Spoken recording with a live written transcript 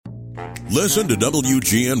Listen to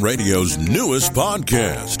WGN Radio's newest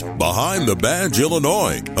podcast, Behind the Badge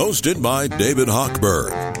Illinois, hosted by David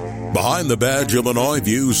Hochberg. Behind the Badge Illinois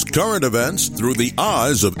views current events through the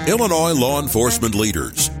eyes of Illinois law enforcement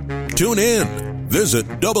leaders. Tune in. Visit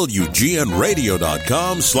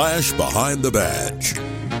WGNRadio.com/Behind the Badge.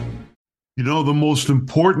 You know, the most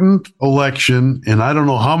important election, and I don't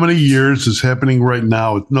know how many years is happening right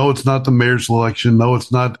now. No, it's not the mayor's election. No,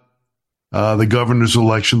 it's not the governor's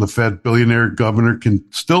election. The fat billionaire governor can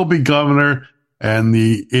still be governor, and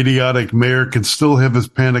the idiotic mayor can still have his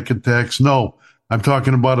panic attacks. No, I'm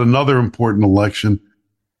talking about another important election.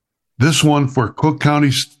 This one for Cook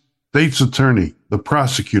County State's Attorney, the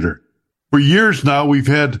prosecutor. For years now, we've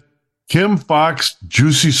had Kim Foxx,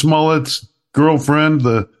 Juicy Smollett's girlfriend,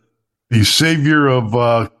 the savior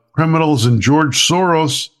of criminals, and George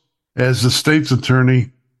Soros as the state's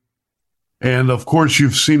attorney. And, of course,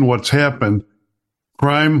 you've seen what's happened.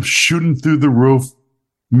 Crime shooting through the roof,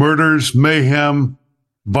 murders, mayhem,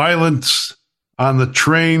 violence on the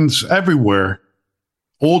trains everywhere,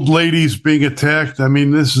 old ladies being attacked. I mean,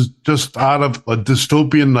 this is just out of a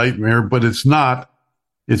dystopian nightmare, but it's not.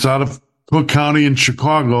 It's out of Cook County in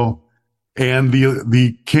Chicago. And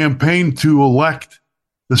the campaign to elect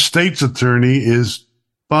the state's attorney is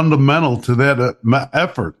fundamental to that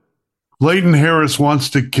effort. Clayton Harris wants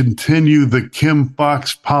to continue the Kim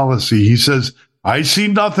Foxx policy. He says, I see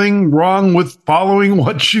nothing wrong with following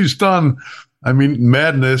what she's done. I mean,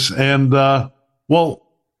 madness. And, well,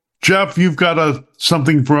 Jeff, you've got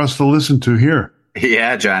something for us to listen to here.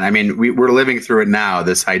 Yeah, John. I mean, we're living through it now,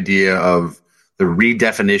 this idea of the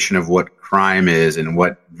redefinition of what crime is and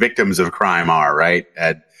what victims of crime are, right?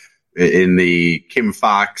 In the Kim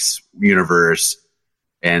Foxx universe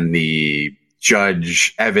and the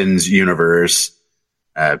Judge Evans universe,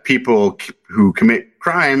 people who commit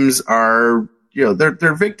crimes are,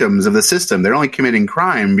 they're victims of the system. They're only committing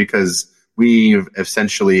crime because we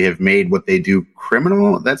essentially have made what they do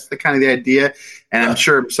criminal. That's the kind of the idea. And I'm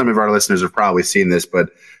sure some of our listeners have probably seen this,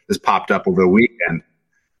 but this popped up over the weekend.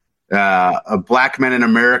 A Black Men in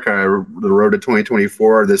America, The Road to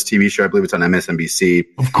 2024, this TV show, I believe it's on MSNBC.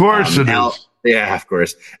 Of course it is. Yeah, of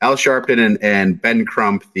course. Al Sharpton and Ben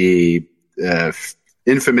Crump, the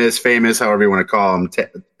infamous, famous, however you want to call him,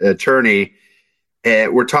 attorney,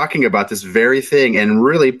 we're talking about this very thing and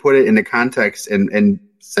really put it into context and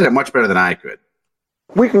said it much better than I could.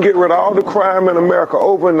 We can get rid of all the crime in America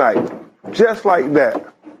overnight, just like that.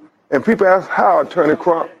 And people ask how, Attorney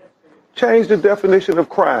Crump? Change the definition of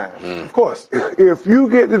crime. Of course, if you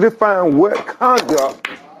get to define what conduct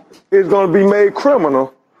is going to be made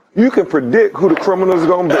criminal, you can predict who the criminal is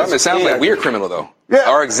going to be. It sounds like we're criminal, though. Yeah.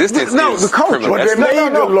 Our existence is the culture. criminal. But they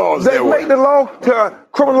made the laws. They make the law to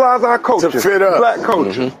criminalize our culture, to fit us. Black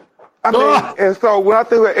culture. I mean, and so when I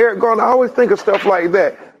think of Eric Garner, I always think of stuff like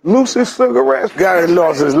that. Lucy cigarettes. Guy who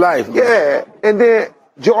lost his life. Yeah, and then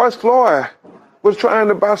George Floyd was trying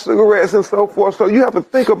to buy cigarettes and so forth. So you have to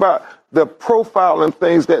think about the profiling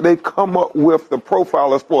things that they come up with, the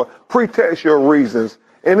profilers for pretextual reasons.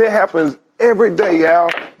 And it happens every day, Al.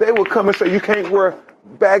 They will come and say, you can't wear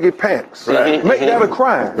baggy pants. Right. Make that a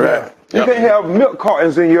crime. Right. You can't have milk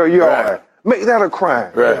cartons in your yard. Right. Make that a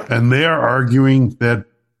crime. Right. And they are arguing that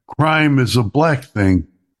crime is a black thing.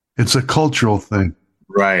 It's a cultural thing.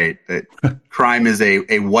 Right. That crime is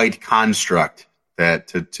a white construct that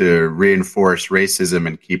to reinforce racism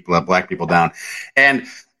and keep black people down. And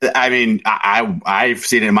I mean, I've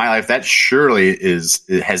seen it in my life. That surely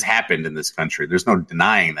has happened in this country. There's no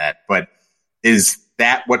denying that. But is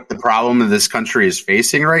that what the problem of this country is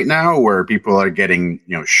facing right now, where people are getting,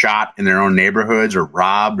 shot in their own neighborhoods or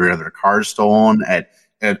robbed or have their cars stolen at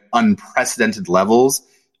unprecedented levels?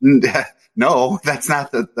 No, that's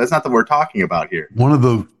not what we're talking about here. One of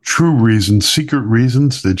the true reasons, secret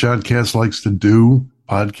reasons that John Kass likes to do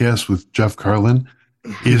podcasts with Jeff Carlin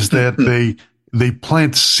is that they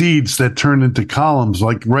plant seeds that turn into columns.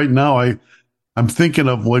 Like right now, I'm thinking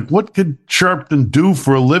of what could Sharpton do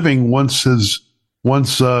for a living once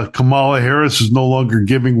Kamala Harris is no longer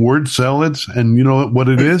giving word salads, and you know what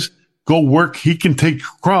it is? Go work. He can take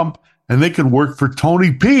Crump, and they can work for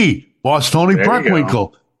Tony P. Boss Tony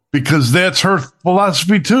Preckwinkle, because that's her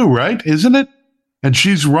philosophy too, right? Isn't it? And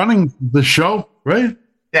she's running the show, right?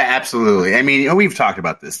 Yeah, absolutely. I mean, we've talked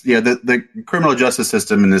about this. The criminal justice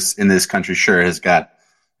system in this country sure has got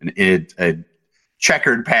a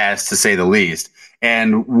checkered past, to say the least.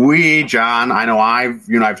 And we, John, I know I've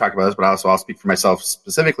talked about this, but I'll speak for myself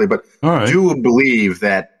specifically, but do believe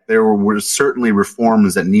that there were certainly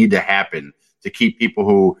reforms that need to happen to keep people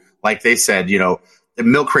who, like they said,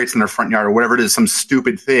 milk crates in their front yard or whatever it is, some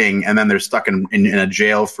stupid thing, and then they're stuck in a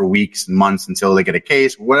jail for weeks and months until they get a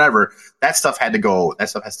case, whatever. That stuff had to go. That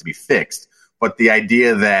stuff has to be fixed. But the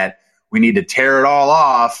idea that we need to tear it all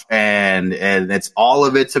off and it's all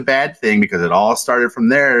of it's a bad thing because it all started from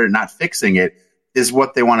there, not fixing it, is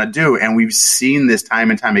what they want to do. And we've seen this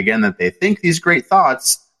time and time again that they think these great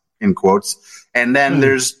thoughts, in quotes, and then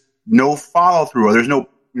there's no follow through or there's no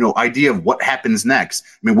idea of what happens next.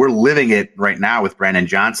 I mean, we're living it right now with Brandon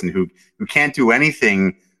Johnson, who can't do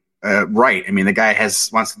anything right. I mean, the guy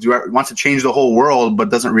wants to change the whole world, but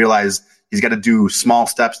doesn't realize he's got to do small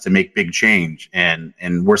steps to make big change. And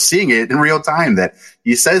we're seeing it in real time that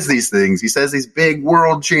he says these things. He says these big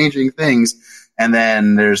world changing things. And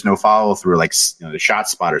then there's no follow through, like the shot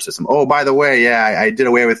spotter system. Oh, by the way, yeah, I did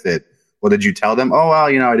away with it. Well, did you tell them? Oh, well,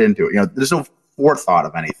 I didn't do it. There's no forethought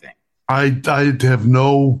of anything. I'm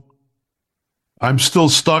still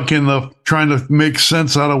stuck in trying to make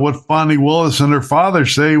sense out of what Fonnie Willis and her father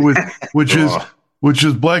say, which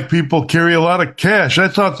is black people carry a lot of cash. I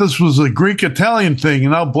thought this was a Greek-Italian thing,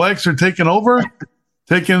 and now blacks are taking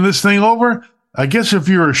this thing over. I guess if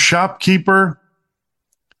you're a shopkeeper,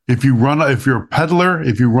 if you're a peddler,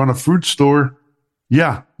 if you run a fruit store,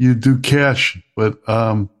 yeah, you do cash. But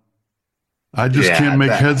I just can't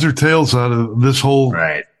make heads or tails out of this whole.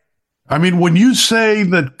 Right. I mean, when you say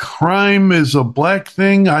that crime is a black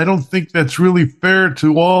thing, I don't think that's really fair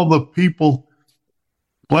to all the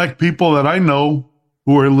black people that I know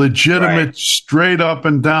who are legitimate, straight up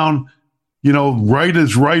and down, right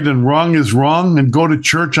is right and wrong is wrong, and go to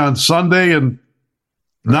church on Sunday and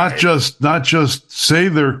not just say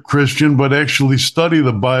they're Christian, but actually study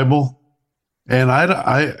the Bible. And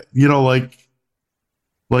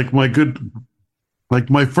like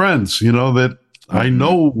my friends, that I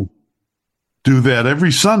know do that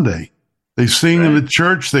every Sunday. They sing in the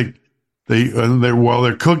church. While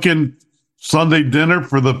they're cooking Sunday dinner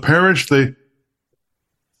for the parish, they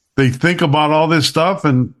think about all this stuff,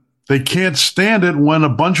 and they can't stand it when a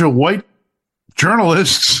bunch of white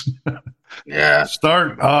journalists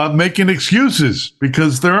start making excuses,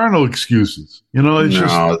 because there are no excuses. It's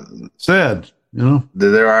just sad.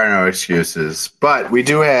 There are no excuses, but we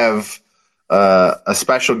do have a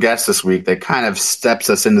special guest this week that kind of steps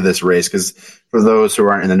us into this race. Because for those who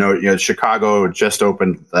aren't in the know, Chicago just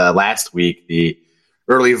opened last week the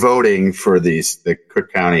early voting for the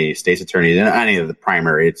Cook County state's attorney and any of the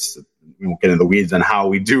primary. We won't get into the weeds on how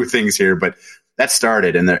we do things here, but that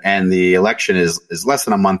started, and the election is less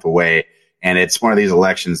than a month away, and it's one of these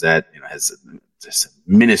elections that has just a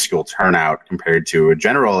minuscule turnout compared to a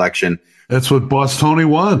general election. That's what Boss Tony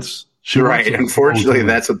wants. Right. Unfortunately,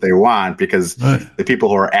 that's what they want, because the people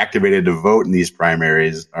who are activated to vote in these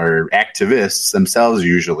primaries are activists themselves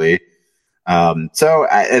usually. So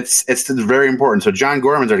it's very important. So John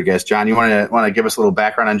Gorman's our guest. John, you want to give us a little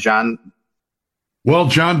background on John? Well,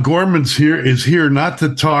 John Gorman's is here not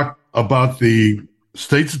to talk about the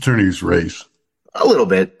state's attorney's race. A little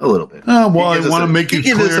bit. I want to make it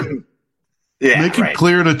clear. It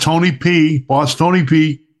clear to Tony P, Boss Tony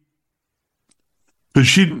P, because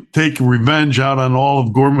she'd take revenge out on all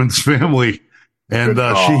of Gorman's family, and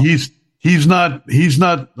he's not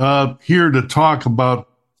here to talk about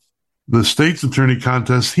the state's attorney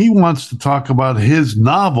contest. He wants to talk about his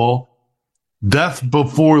novel, Death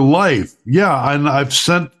Before Life. Yeah, and I've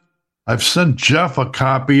sent Jeff a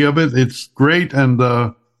copy of it. It's great,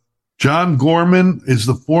 and John Gorman is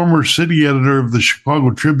the former city editor of the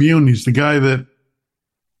Chicago Tribune. He's the guy that,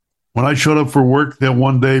 when I showed up for work that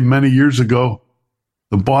one day many years ago,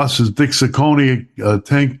 the boss is Dick Ciccone,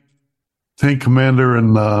 tank commander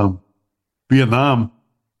in Vietnam,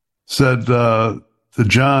 said to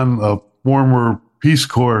John, a former Peace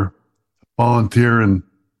Corps volunteer and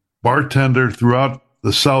bartender throughout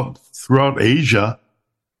Asia,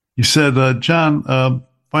 he said, John,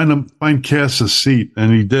 find Kass a seat,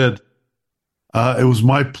 and he did. It was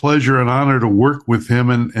my pleasure and honor to work with him,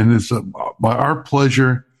 and it's our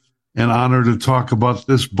pleasure and honor to talk about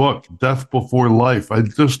this book, Death Before Life. I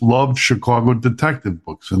just loved Chicago detective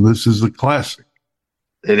books, and this is a classic.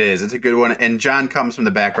 It is. It's a good one. And John comes from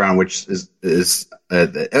the background, which is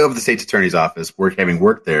of the state's attorney's office, having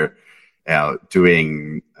worked there,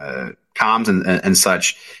 doing comms and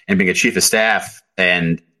such, and being a chief of staff.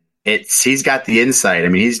 And he's got the insight. I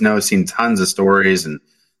mean, he's seen tons of stories, and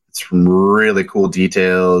it's from really cool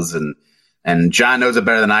details. And John knows it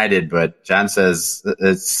better than I did, but John says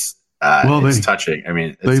it's touching. I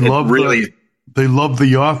mean, they love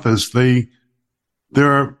The Office.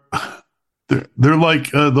 They're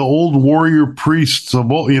like the old warrior priests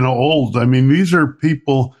of old. I mean, these are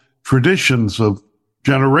people, traditions of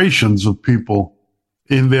generations of people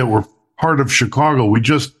in that were part of Chicago. We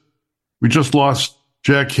just lost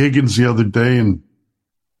Jack Higgins the other day, and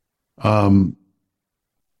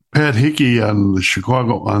Pat Hickey on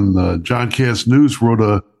the John Kass News wrote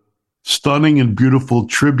a stunning and beautiful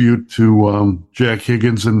tribute to Jack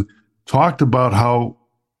Higgins and talked about how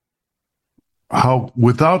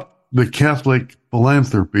without the Catholic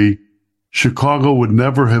philanthropy, Chicago would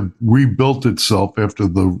never have rebuilt itself after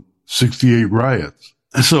the 68 riots.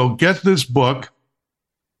 So get this book.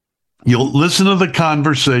 You'll listen to the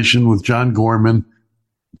conversation with John Gorman.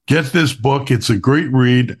 Get this book. It's a great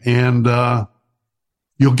read. And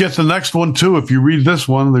you'll get the next one, too. If you read this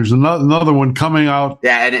one, there's another one coming out.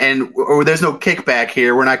 Yeah, and there's no kickback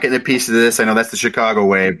here. We're not getting a piece of this. I know that's the Chicago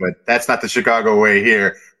way, but that's not the Chicago way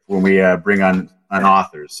here when we bring on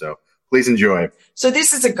authors. So please enjoy. So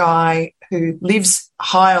this is a guy who lives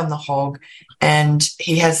high on the hog, and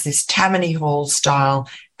he has this Tammany Hall style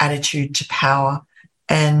attitude to power.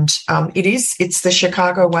 And it's the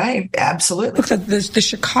Chicago way. Absolutely. Look, the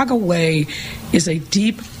Chicago way is a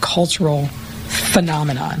deep cultural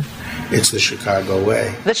phenomenon. It's the Chicago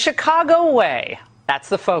way. The Chicago way. That's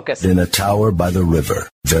the focus. In a tower by the river,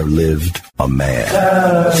 there lived a man.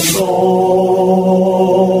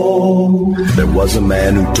 There was a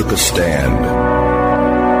man who took a stand.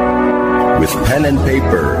 With pen and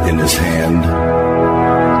paper in his hand,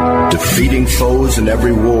 defeating foes in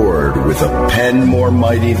every ward with a pen more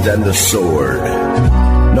mighty than the sword.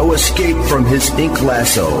 No escape from his ink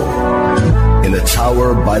lasso. In a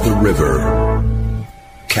tower by the river,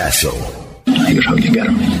 Castle. Here's how you get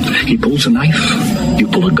him. He pulls a knife, you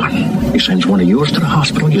pull a gun. He sends one of yours to the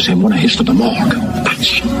hospital, you send one of his to the morgue.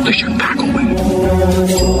 That's the Chicago way.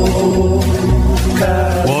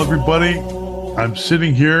 Well, everybody, I'm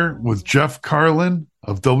sitting here with Jeff Carlin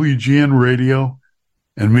of WGN Radio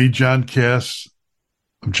and me, John Kass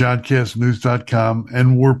of JohnKassNews.com.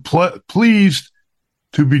 And we're pleased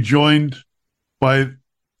to be joined by,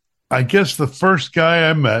 I guess, the first guy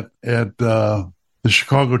I met at the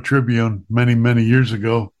Chicago Tribune many, many years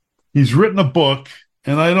ago. He's written a book,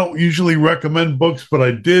 and I don't usually recommend books, but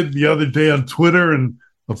I did the other day on Twitter, and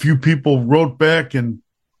a few people wrote back and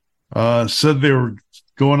said they were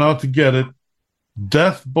going out to get it.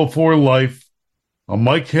 Death Before Life, a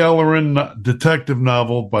Mike Halloran detective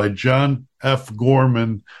novel by John F.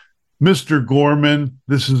 Gorman. Mr. Gorman,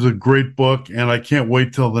 this is a great book, and I can't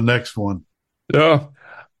wait till the next one. I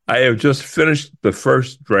have just finished the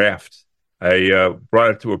first draft. I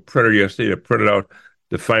brought it to a printer yesterday to print it out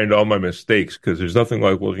to find all my mistakes, because there's nothing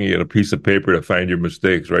like looking at a piece of paper to find your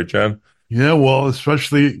mistakes, right, John? Yeah, well,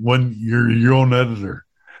 especially when you're your own editor.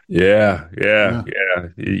 Yeah.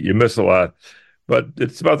 You miss a lot. But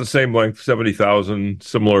it's about the same length, 70,000,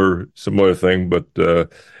 similar thing. But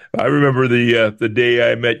I remember the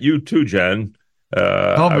day I met you too, John.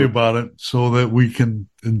 Tell me about it so that we can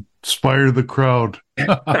inspire the crowd.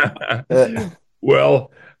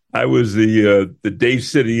 Well, I was the day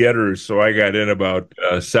city editor, so I got in about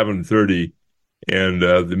 7:30, and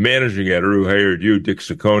the managing editor who hired you, Dick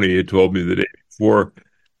Ciccone, had told me the day before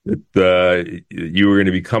that you were going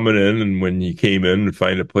to be coming in, and when you came in, to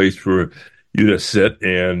find a place for you to sit,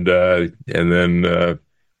 and then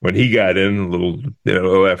when he got in a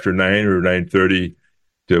little after 9 or 9:30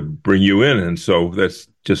 to bring you in, and so that's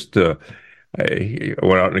just I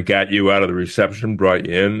went out and got you out of the reception, brought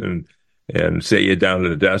you in, and sat you down at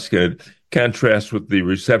the desk. And it contrasts with the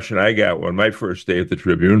reception I got on my first day at the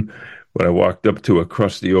Tribune, when I walked up to a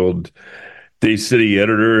crusty old day city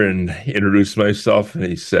editor and introduced myself, and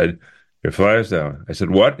he said, "Your fly is down." I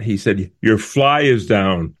said, "What?" He said, "Your fly is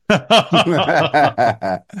down."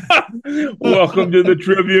 Welcome to the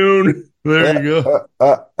Tribune. There you go.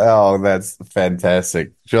 Oh, that's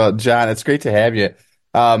fantastic. John, it's great to have you.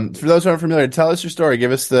 For those who aren't familiar, tell us your story.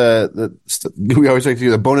 Give us we always like to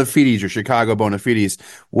do the bona fides, or Chicago bona fides.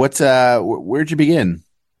 Where'd you begin?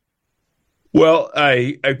 Well,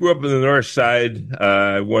 I grew up in the North Side.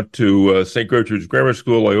 I went to St. Gertrude's Grammar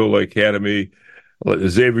School, Loyola Academy,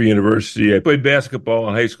 Xavier University. I played basketball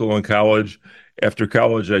in high school and college. After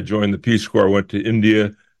college, I joined the Peace Corps, went to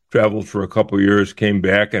India, traveled for a couple of years, came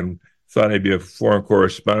back, and thought I'd be a foreign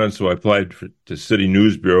correspondent. So I applied to City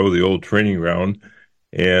News Bureau, the old training ground,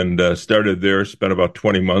 and started there, spent about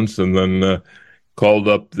 20 months, and then called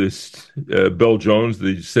up this Bill Jones,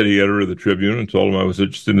 the city editor of the Tribune, and told him I was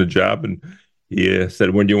interested in the job. And he said,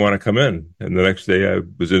 "When do you want to come in?" And the next day I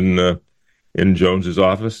was in Jones's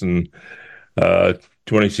office, and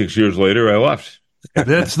 26 years later I left.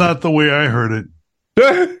 That's not the way I heard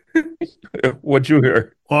it. What'd you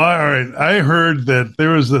hear? Well, all right. I heard that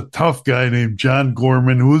there was a tough guy named John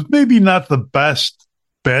Gorman who was maybe not the best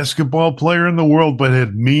basketball player in the world, but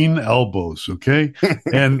had mean elbows. Okay,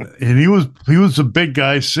 and he was a big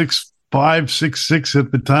guy, 6'5", 6'6"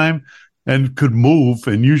 at the time, and could move.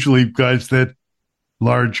 And usually, guys that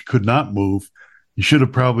large could not move. He should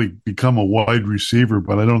have probably become a wide receiver,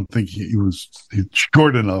 but I don't think he was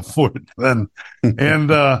short enough for it then.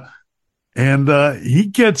 And he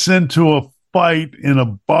gets into a fight in a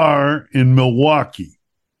bar in Milwaukee,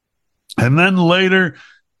 and then later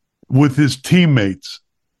with his teammates.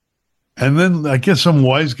 And then I guess some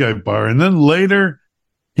wise guy bar. And then later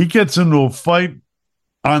he gets into a fight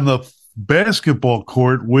on the basketball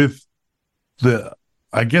court with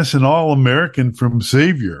an All-American from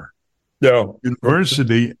Xavier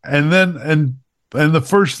University. And then, and the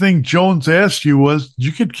first thing Jones asked you was, did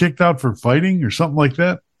you get kicked out for fighting or something like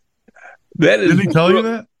that? Did he tell you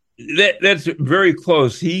that? That's very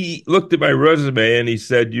close. He looked at my resume and he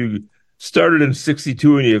said, you started in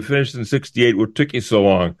 62 and you finished in 68. What took you so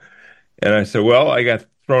long? And I said, well, I got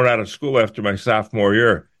thrown out of school after my sophomore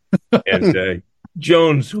year. And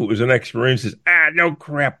Jones, who was an ex-Marine, says, no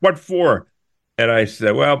crap. What for? And I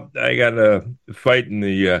said, well, I got a fight in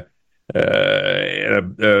the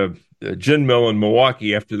gin mill in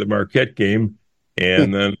Milwaukee after the Marquette game.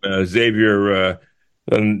 And then Xavier,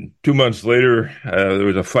 then 2 months later, there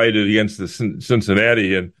was a fight against the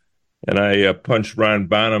Cincinnati, and I punched Ron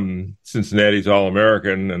Bonham, Cincinnati's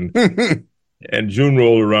All-American, and June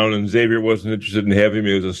rolled around, and Xavier wasn't interested in having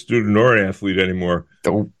me as a student or an athlete anymore.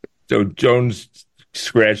 So Jones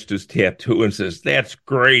scratched his tattoo and says, that's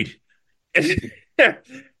great.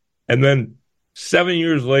 And then 7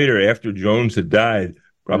 years later, after Jones had died,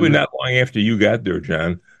 probably not long after you got there,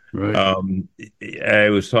 John, right. I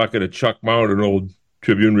was talking to Chuck Mount, an old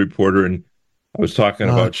Tribune reporter, and I was talking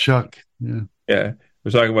about Chuck. I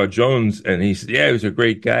was talking about Jones, and he said, yeah, he was a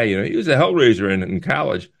great guy. You know, he was a hellraiser in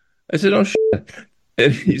college. I said, oh, shit.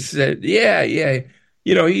 And he said, yeah.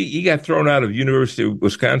 You know, he got thrown out of University of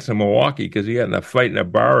Wisconsin-Milwaukee because he got in a fight in a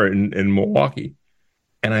bar in Milwaukee.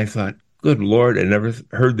 And I thought, good Lord, I never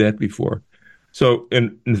heard that before. So,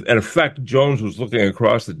 in effect, Jones was looking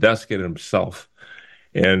across the desk at himself.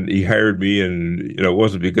 And he hired me, and, you know, it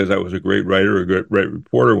wasn't because I was a great writer or a great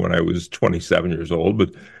reporter when I was 27 years old,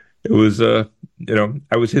 but it was, I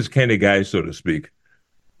was his kind of guy, so to speak.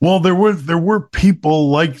 Well, there were people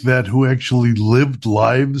like that who actually lived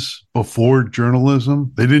lives before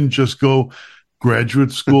journalism. They didn't just go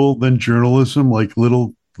graduate school, then journalism, like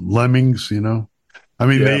little lemmings, you know. I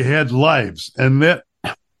mean, They had lives. And that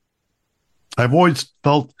I've always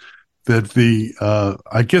felt that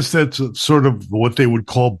I guess that's sort of what they would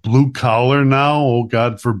call blue collar now. Oh,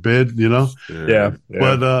 God forbid, you know. Yeah.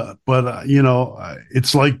 But you know,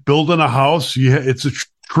 it's like building a house. It's a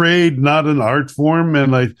trade, not an art form,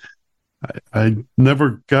 and I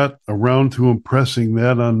never got around to impressing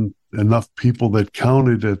that on enough people that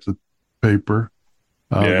counted at the paper,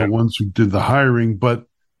 the ones who did the hiring. But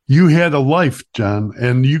you had a life, John,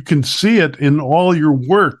 and you can see it in all your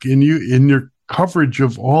work, in your coverage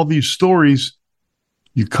of all these stories.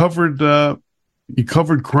 You covered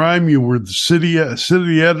crime. You were the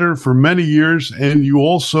city editor for many years, and you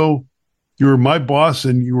were my boss,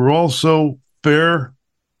 and you were also fair.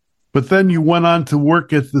 But then you went on to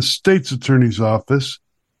work at the state's attorney's office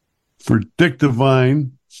for Dick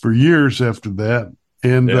Devine for years after that.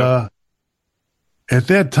 And at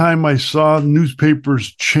that time, I saw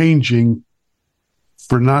newspapers changing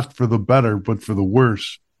not for the better, but for the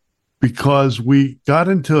worse, because we got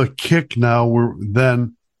into a kick now where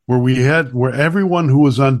everyone who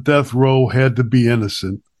was on death row had to be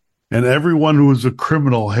innocent, and everyone who was a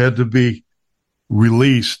criminal had to be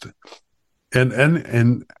released.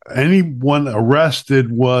 And anyone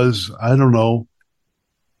arrested was, I don't know,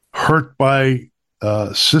 hurt by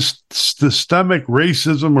systemic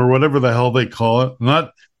racism or whatever the hell they call it.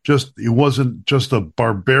 It wasn't just a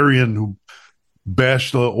barbarian who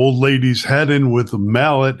bashed the old lady's head in with a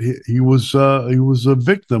mallet. He was a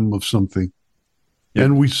victim of something. Yeah.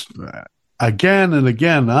 And we again and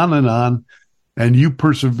again, on and on, and you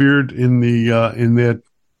persevered in that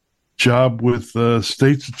job with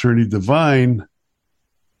State's Attorney Devine.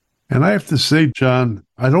 And I have to say, John,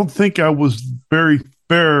 I don't think I was very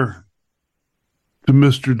fair to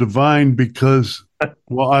Mr. Devine because,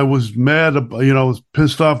 well, I was mad, I was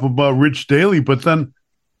pissed off about Rich Daley, but then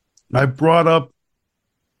I brought up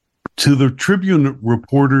to the Tribune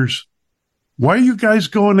reporters, why are you guys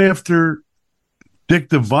going after Dick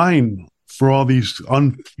Devine for all these,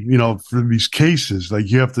 for these cases? Like,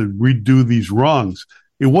 you have to redo these wrongs.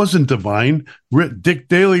 It wasn't Devine. Rich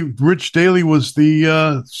Daley was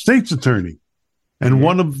the state's attorney, and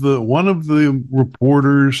one of the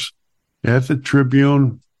reporters at the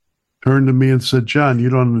Tribune turned to me and said, John, you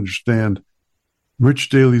don't understand. Rich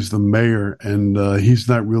Daley's the mayor, and he's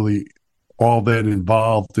not really all that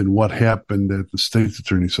involved in what happened at the state's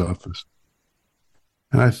attorney's office.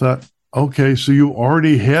 And I thought, okay, so you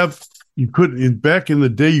already have, you couldn't, back in the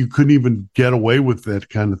day, you couldn't even get away with that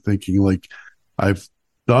kind of thinking. Like, I've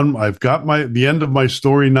got the end of my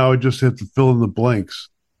story, now I just have to fill in the blanks.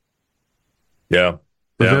 Yeah.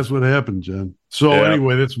 But that's what happened, John. So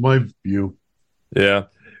anyway, that's my view. Yeah.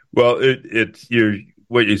 Well,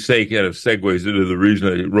 what you say kind of segues into the reason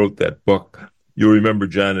I wrote that book. You'll remember,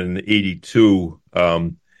 John, in '82,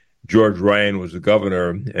 George Ryan was the governor,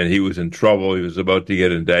 and he was in trouble. He was about to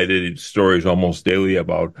get indicted. He had stories almost daily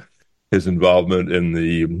about his involvement in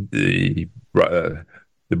the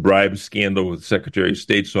bribe scandal with the Secretary of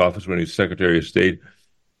State's office when he was Secretary of State.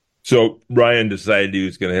 So Ryan decided he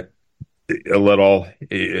was going to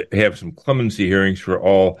have some clemency hearings for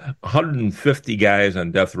all 150 guys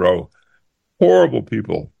on death row. Horrible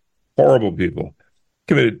people,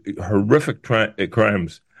 committed horrific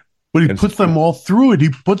crimes. But he put them all through it. He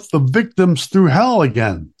puts the victims through hell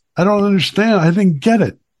again. I don't understand. I didn't get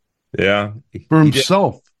it. Yeah. For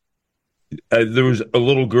himself. There was a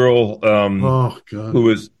little girl who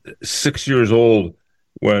was 6 years old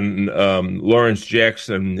when Lawrence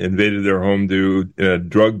Jackson invaded their home in a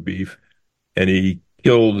drug beef, and he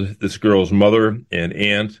killed this girl's mother and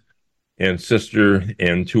aunt and sister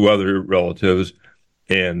and two other relatives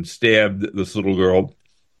and stabbed this little girl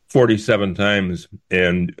 47 times.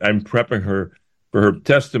 And I'm prepping her for her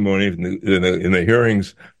testimony in the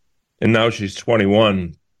hearings, and now she's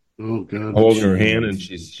 21. Oh, God. Holding her hand, and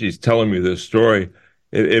she's telling me this story.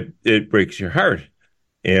 It breaks your heart.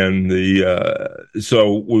 And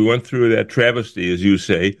so we went through that travesty, as you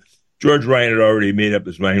say. George Ryan had already made up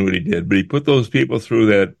his mind what he did, but he put those people through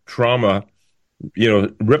that trauma,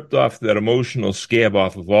 ripped off that emotional scab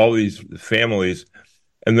off of all these families,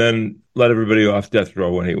 and then let everybody off death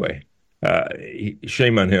row anyway.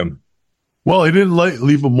 Shame on him. Well, he didn't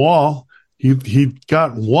leave them all. He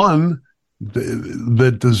got one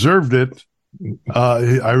that deserved it.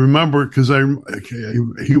 I remember because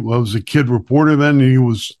he was a kid reporter then, and he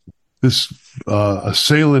was this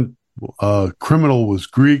assailant criminal was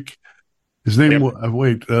Greek. His name was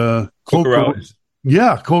Kokorales.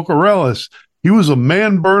 Yeah, Kokorales. He was a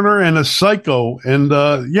man burner and a psycho, and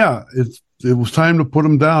it was time to put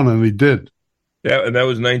him down, and he did. Yeah, and that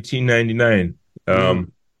was 1999.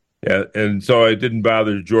 Yeah, and so I didn't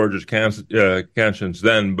bother George's conscience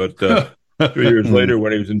then, but 3 years later,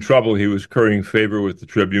 when he was in trouble, he was currying favor with the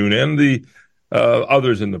Tribune and the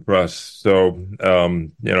others in the press. So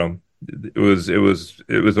it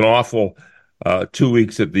was an awful 2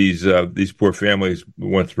 weeks that these poor families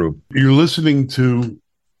went through. You're listening to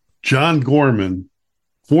John Gorman,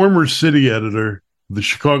 former city editor of the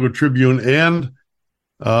Chicago Tribune and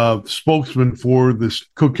spokesman for this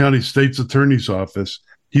Cook County State's Attorney's Office.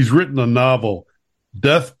 He's written a novel,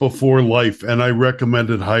 Death Before Life, and I recommend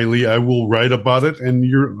it highly. I will write about it, and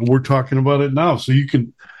we're talking about it now. So you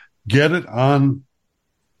can get it on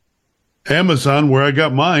Amazon, where I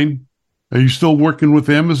got mine. Are you still working with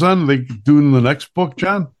Amazon? Are they doing the next book,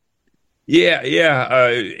 John? Yeah.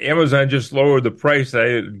 Amazon just lowered the price.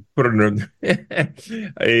 I put a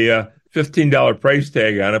 $15 price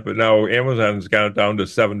tag on it, but now Amazon's got it down to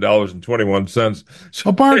 $7.21. So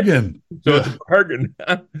a bargain. So it's a bargain.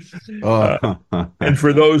 And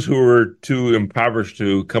for those who are too impoverished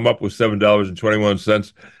to come up with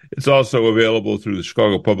 $7.21, it's also available through the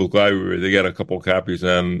Chicago Public Library. They got a couple copies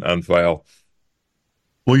on file.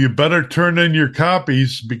 Well, you better turn in your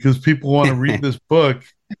copies because people want to read this book.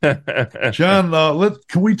 John,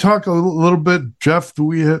 can we talk a little bit? Jeff, do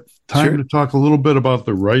we have time to talk a little bit about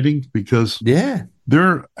the writing? Because there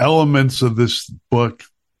are elements of this book,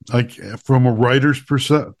 like from a writer's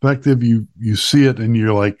perspective, you see it and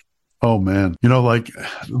you're like, oh man, like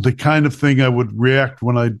the kind of thing I would react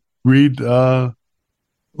when I read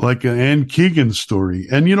like an Anne Keegan story.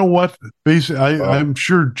 And you know what? Basically, I'm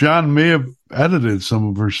sure John may have edited some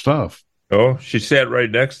of her stuff. Oh, she sat right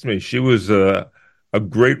next to me. She was a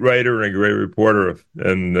great writer and a great reporter,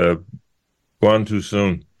 and gone too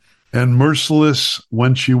soon. And merciless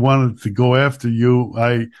when she wanted to go after you.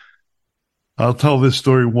 I'll tell this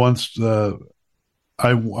story once.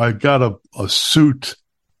 I got a suit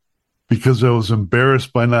because I was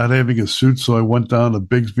embarrassed by not having a suit, so I went down to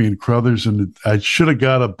Bigsby and Crothers, and I should have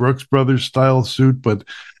got a Brooks Brothers style suit, but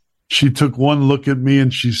she took one look at me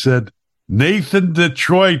and she said, "Nathan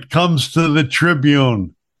Detroit comes to the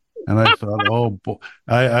Tribune." And I thought, oh, boy,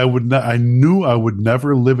 I knew I would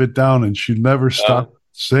never live it down, and she never stopped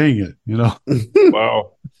saying it, you know.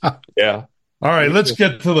 Wow. Yeah. All right, let's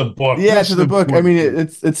get to the book. Yeah, This to is the book. I important. mean,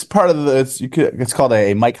 it's part of the. It's called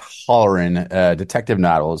a Mike Halloran detective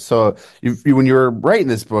novel. So when you were writing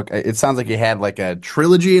this book, it sounds like you had like a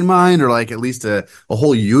trilogy in mind, or like at least a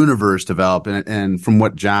whole universe developed. And from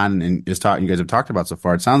what John and you guys have talked about so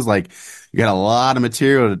far, it sounds like you got a lot of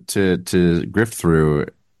material to grift through.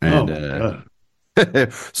 And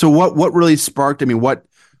so what really sparked? I mean, what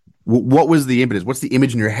was the impetus? What's the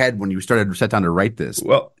image in your head when you sat down to write this?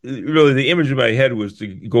 Well, really, the image in my head was to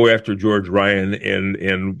go after George Ryan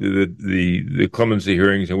and the clemency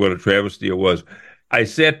hearings and what a travesty it was. I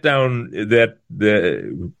sat down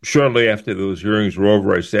shortly after those hearings were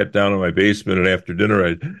over. I sat down in my basement, and after dinner,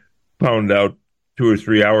 I found out 2 or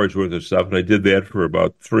 3 hours worth of stuff, and I did that for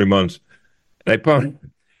about 3 months. And I pounded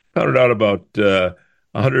out about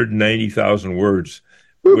 190,000 words,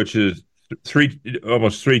 which is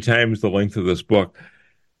almost three times the length of this book.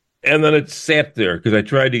 And then it sat there because I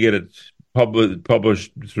tried to get it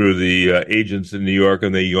published through the agents in New York,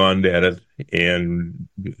 and they yawned at it. And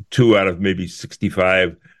 2 out of maybe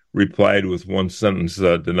 65 replied with one sentence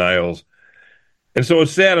denials. And so it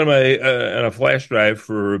sat on on a flash drive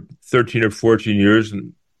for 13 or 14 years.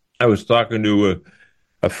 And I was talking to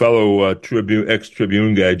a fellow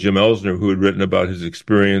ex-Tribune guy, Jim Elsner, who had written about his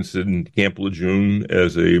experience in Camp Lejeune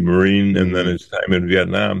as a Marine and then his time in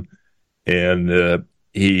Vietnam. And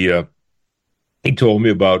he told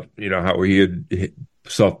me about, how he had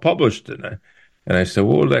self-published. And I said,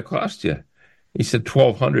 well, what did that cost you? He said,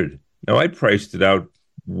 $1,200. Now, I priced it out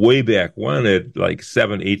way back when at like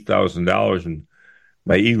 $7,000-8,000, and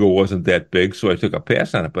my ego wasn't that big, so I took a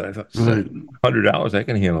pass on it. But I thought, $100, I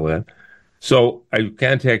can handle that. So I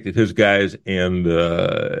contacted his guys, and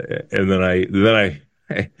then I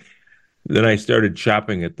started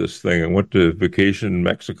chopping at this thing. I went to vacation in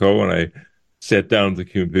Mexico, and I sat down at the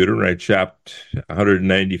computer and I chopped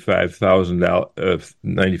 95,000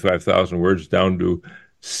 words down to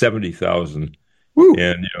 70,000,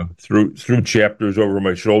 and threw chapters over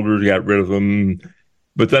my shoulders, got rid of them.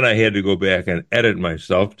 But then I had to go back and edit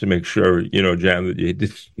myself to make sure, John, that you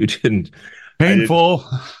didn't. Painful.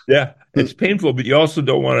 Yeah, it's painful, but you also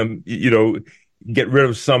don't want to, get rid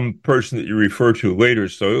of some person that you refer to later.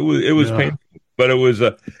 So it was painful, but it was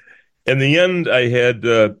in the end, I had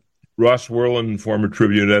Ross Werlin, former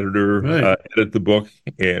Tribune editor, edit the book,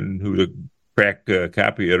 and who was a crack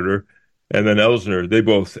copy editor, and then Elsner. They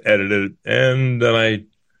both edited it, and then I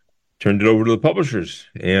turned it over to the publishers.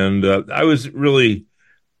 And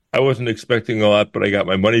I wasn't expecting a lot, but I got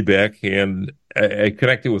my money back, and I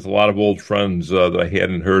connected with a lot of old friends that I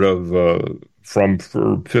hadn't heard of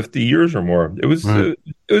for 50 years or more. It was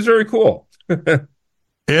very cool.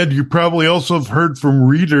 Ed, you probably also have heard from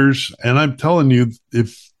readers, and I'm telling you,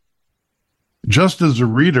 if just as a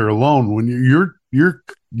reader alone, when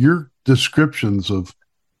your descriptions of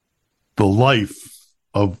the life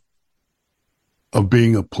of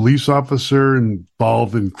being a police officer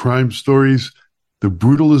involved in crime stories, the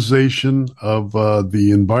brutalization of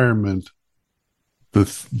the environment,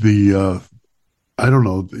 the I don't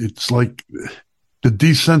know, it's like the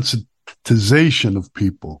desensitization of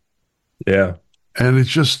people. Yeah. And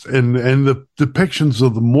it's just and the depictions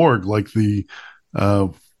of the morgue, like the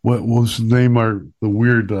what was his name? The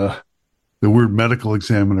weird medical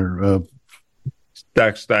examiner,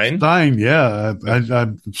 Doc Stein. Stein, yeah.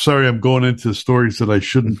 I'm sorry, I'm going into stories that I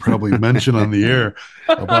shouldn't probably mention on the air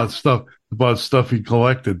about stuff he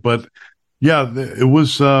collected, but yeah, it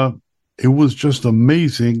was just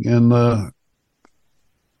amazing, and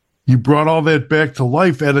you brought all that back to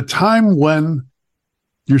life at a time when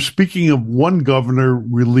you're speaking of one governor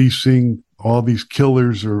releasing all these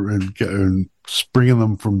killers and springing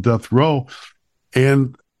them from death row.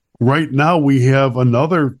 And right now we have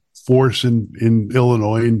another force in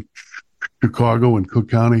Illinois, in Chicago and Cook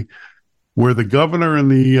County, where the governor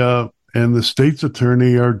and the state's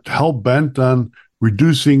attorney are hell-bent on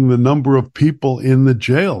reducing the number of people in the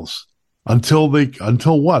jails until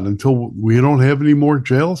what? Until we don't have any more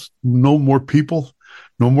jails? No more people?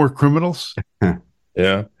 No more criminals?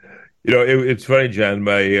 Yeah. It's funny, John,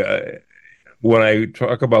 when I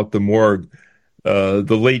talk about the morgue, the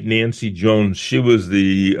late Nancy Jones, she was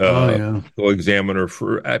the medical examiner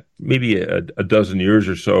for maybe a dozen years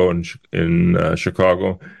or so in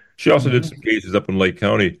Chicago. She also did some cases up in Lake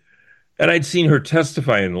County. And I'd seen her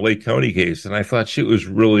testify in the Lake County case, and I thought she was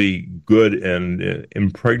really good and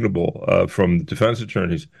impregnable from the defense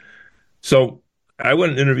attorneys. So I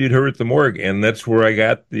went and interviewed her at the morgue, and that's where I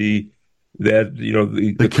got the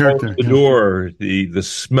character, the door, the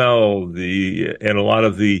smell, and a lot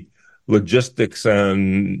of the logistics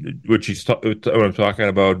on what when I'm talking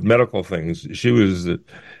about medical things. She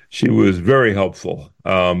was very helpful.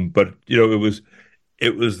 But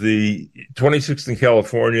it was the 26th in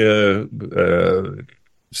California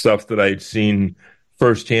stuff that I'd seen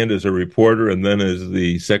firsthand as a reporter and then as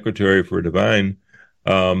the secretary for Divine,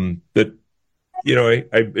 that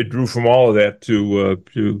I drew from all of that to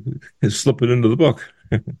slip it into the book.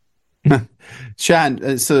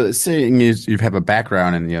 Sean, so saying you have a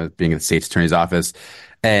background in being in the state's attorney's office,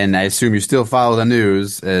 and I assume you still follow the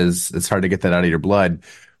news, as it's hard to get that out of your blood.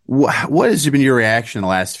 What has been your reaction in the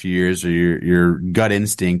last few years, or your gut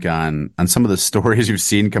instinct on some of the stories you've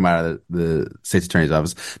seen come out of the state's attorney's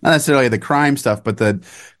office? Not necessarily the crime stuff, but the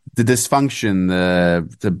dysfunction,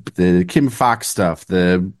 the Kim Foxx stuff,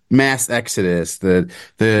 the mass exodus, the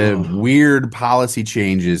weird policy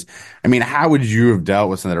changes. I mean, how would you have dealt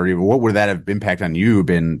with some of that, or what would that have impact on you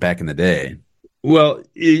been back in the day? Well,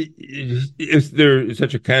 there's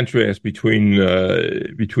such a contrast between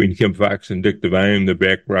Kim Foxx and Dick Devine, the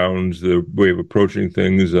backgrounds, the way of approaching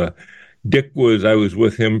things. I was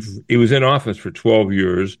with him. He was in office for 12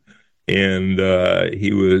 years, and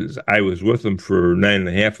I was with him for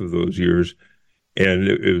 9.5 of those years. And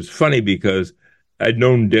it was funny because I'd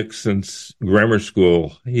known Dick since grammar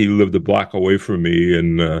school. He lived a block away from me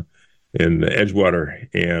in Edgewater,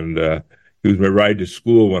 and he was my ride to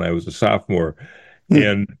school when I was a sophomore.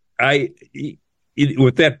 And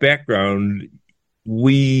with that background,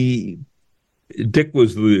 Dick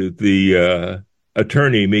was the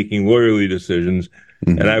attorney making lawyerly decisions,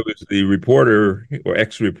 and I was the reporter or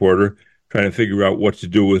ex-reporter trying to figure out what to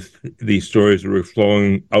do with these stories that were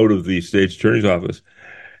flowing out of the state's attorney's office.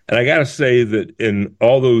 And I got to say that in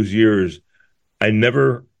all those years, I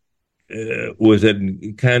never was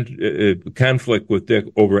in conflict with Dick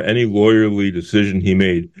over any lawyerly decision he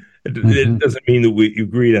made. It doesn't mean that we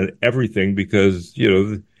agreed on everything because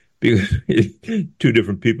two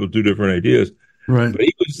different people, two different ideas. Right. But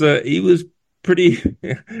he was pretty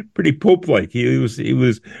Pope-like. He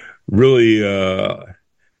was really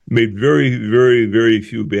made very, very, very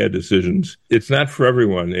few bad decisions. It's not for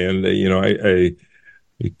everyone, and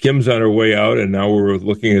Kim's on her way out, and now we're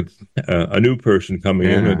looking at a new person coming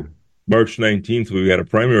in. And March 19th, we've got a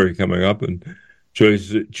primary coming up, and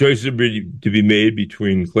choices to be made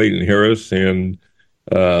between Clayton Harris and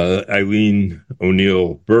Eileen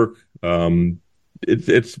O'Neill Burke.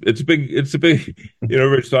 It's a big.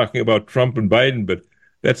 Everybody's talking about Trump and Biden, but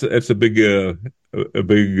that's a big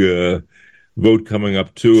vote coming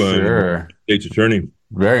up too on state's attorney.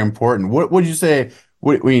 Very important. What would you say?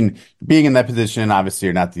 I mean, being in that position, obviously,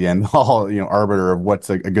 you're not the end all, arbiter of what's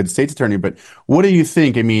a good state's attorney. But what do you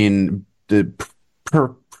think? I mean,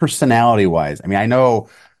 personality wise, I mean, I know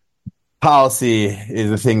policy is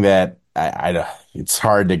a thing that it's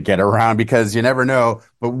hard to get around because you never know.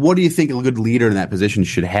 But what do you think a good leader in that position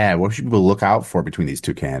should have? What should people look out for between these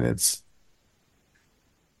two candidates?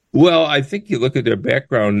 Well, I think you look at their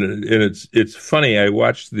background, and it's funny. I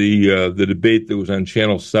watched the debate that was on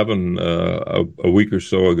Channel 7 a week or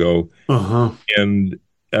so ago, and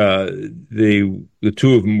the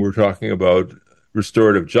two of them were talking about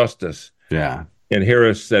restorative justice. Yeah, and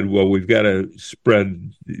Harris said, "Well, we've got to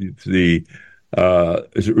spread the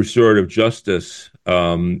restorative justice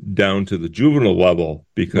down to the juvenile level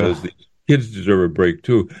because the kids deserve a break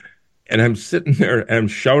too." And I'm sitting there and I'm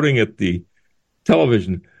shouting at the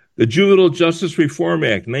television. The Juvenile Justice Reform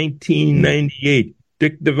Act, 1998,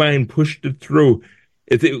 Dick Devine pushed it through.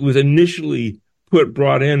 It was initially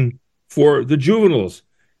brought in for the juveniles,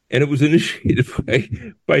 and it was initiated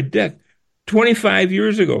by Dick 25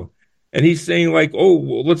 years ago. And he's saying, like, oh,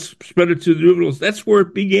 well, let's spread it to the juveniles. That's where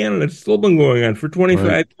it began, and it's still been going on for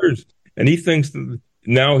 25 years. And he thinks that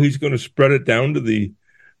now he's going to spread it down to the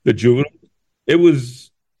juveniles. It was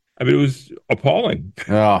appalling.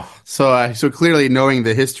 Oh, so clearly knowing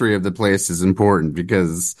the history of the place is important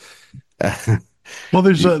because. Well,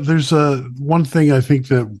 there's a one thing I think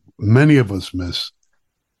that many of us miss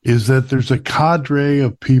is that there's a cadre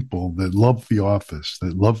of people that love the office,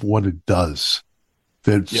 that love what it does,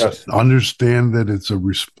 that understand that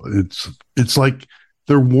it's like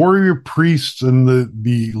they're warrior priests, and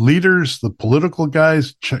the leaders, the political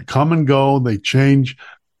guys come and go, they change,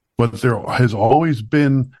 but there has always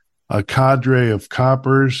been a cadre of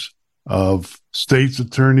coppers, of state's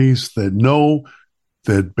attorneys that know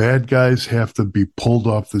that bad guys have to be pulled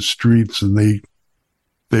off the streets, and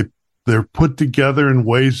they're put together in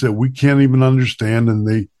ways that we can't even understand.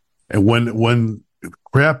 And when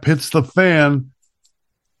crap hits the fan,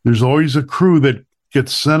 there's always a crew that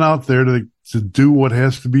gets sent out there to do what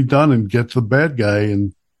has to be done and get the bad guy.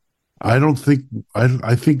 And I don't think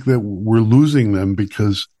I think that we're losing them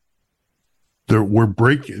because we're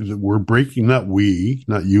breaking, not we,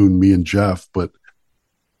 not you and me and Jeff, but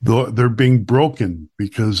they're being broken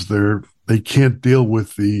because they can't deal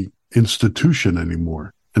with the institution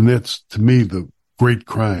anymore. And that's, to me, the great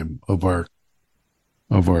crime of our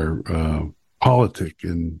politic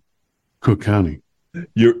in Cook County.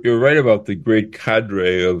 You're right about the great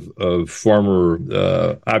cadre of former,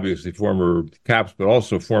 obviously former cops, but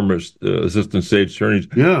also former assistant state attorneys.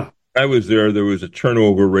 Yeah. I was there. There was a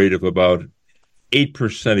turnover rate of about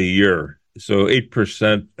 8% a year. So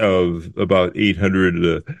 8% of about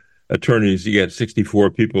 800 attorneys, you got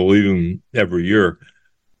 64 people leaving every year.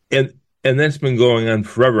 And that's been going on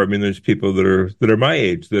forever. I mean, there's people that are my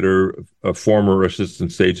age that are former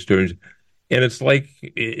assistant state attorneys. And it's like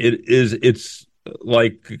it's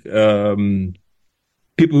like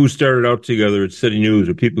people who started out together at City News,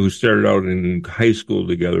 or people who started out in high school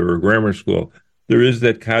together or grammar school. There is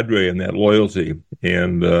that cadre and that loyalty,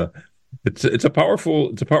 and it's a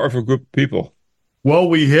powerful group of people. Well,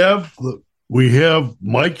 we have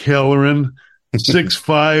Mike Halloran,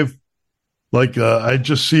 6'5". Like I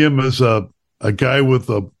just see him as a guy with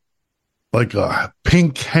a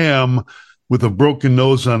pink ham with a broken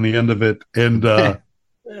nose on the end of it, and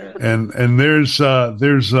and there's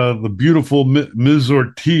the beautiful Mrs.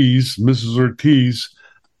 Ortiz,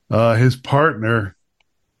 his partner.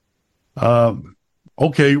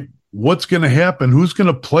 Okay, what's going to happen? Who's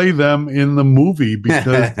going to play them in the movie?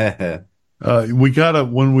 Because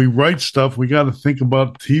when we write stuff, we got to think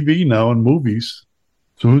about TV now and movies.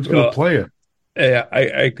 So who's going to play it? Yeah,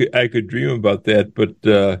 I could dream about that, but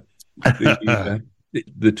the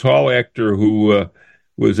tall actor who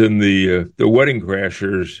was in the Wedding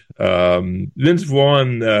Crashers, Vince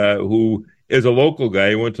Vaughn, who is a local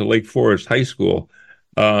guy, he went to Lake Forest High School,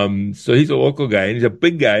 so he's a local guy and he's a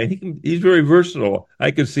big guy and he's very versatile.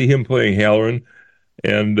 I could see him playing Halloran,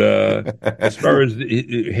 and as far as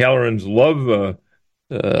Halloran's love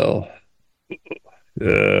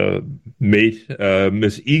mate,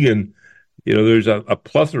 Miss Egan. There's a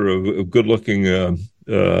plethora of good-looking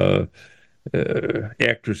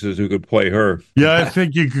actresses who could play her. Yeah, I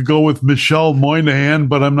think you could go with Michelle Moynihan,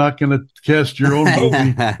 but I'm not going to cast your own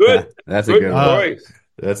movie. Good. That's a good one.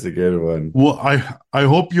 That's a good one. Well, I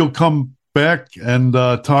hope you'll come back and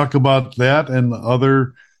talk about that and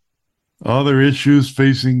other issues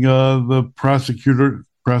facing the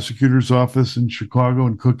prosecutor's office in Chicago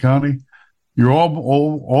and Cook County. You're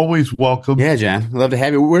always welcome. Yeah, John. I'd love to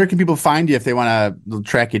have you. Where can people find you if they want to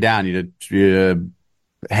track you down? You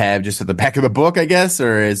have just at the back of the book, I guess,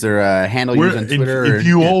 or is there a handle you use on Twitter? If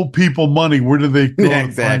you owe people money, where do they go? Yeah,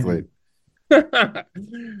 exactly.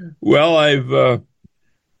 Well, I've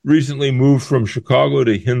recently moved from Chicago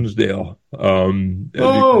to Hinsdale.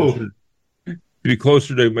 To be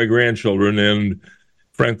closer to my grandchildren and,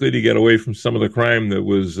 frankly, to get away from some of the crime that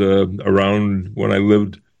was around when I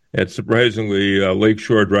lived at surprisingly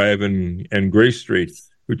Lakeshore Drive and Grace Street,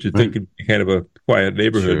 which you think would be kind of a quiet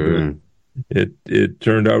neighborhood. Sure. But it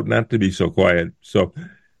turned out not to be so quiet. So,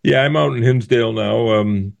 yeah, I'm out in Hinsdale now.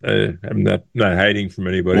 I'm not hiding from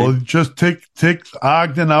anybody. Well, just take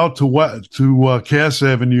Ogden out to Cass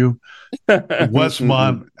Avenue,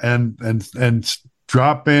 Westmont, and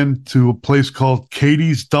drop into a place called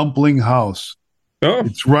Katie's Dumpling House. Oh.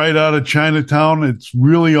 It's right out of Chinatown. It's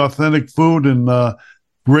really authentic food and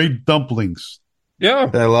great dumplings. Yeah.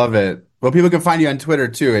 I love it. Well, people can find you on Twitter,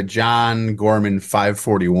 too, at John Gorman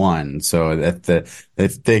 541. So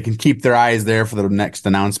that they can keep their eyes there for the next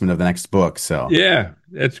announcement of the next book. So yeah,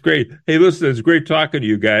 that's great. Hey, listen, it's great talking to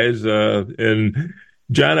you guys. And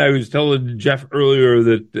John, I was telling Jeff earlier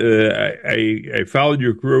that I followed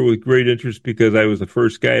your career with great interest because I was the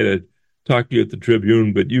first guy to talk to you at the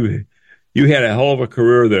Tribune. But you had a hell of a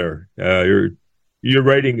career there. Your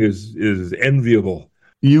writing is enviable.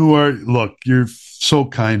 You're so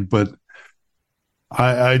kind, but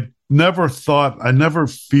I never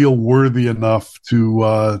feel worthy enough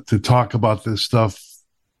to talk about this stuff,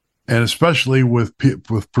 and especially with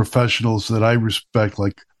professionals that I respect,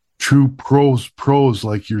 like true pros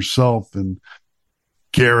like yourself and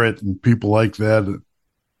Garrett and people like that.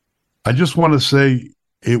 I just want to say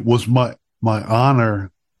it was my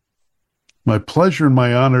honor, my pleasure and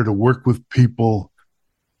my honor to work with people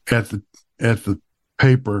at the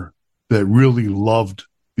paper that really loved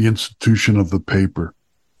the institution of the paper.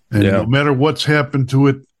 And no matter what's happened to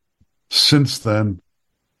it since then,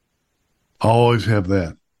 I'll always have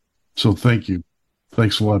that. So thank you.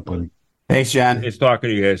 Thanks a lot, buddy. Thanks, John. Nice talking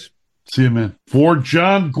to you guys. See you, man. For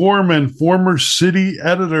John Gorman, former city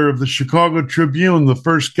editor of the Chicago Tribune, the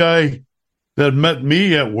first guy that met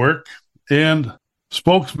me at work and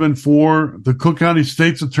spokesman for the Cook County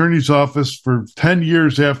State's Attorney's Office for 10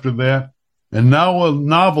 years after that, and now a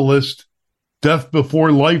novelist. Death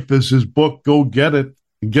Before Life is his book. Go get it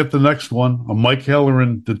and get the next one, a Mike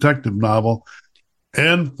Halloran detective novel.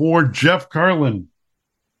 And for Jeff Carlin,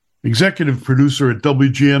 executive producer at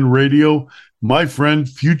WGN Radio, my friend,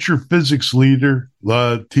 future physics leader,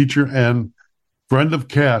 teacher, and friend of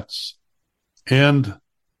Kass. And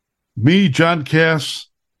me, John Kass,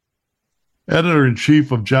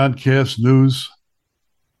 editor-in-chief of John Kass News,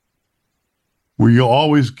 where you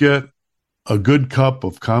always get a good cup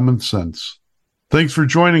of common sense. Thanks for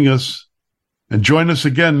joining us, and join us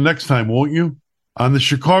again next time, won't you? On the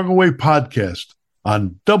Chicago Way podcast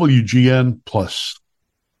on WGN+.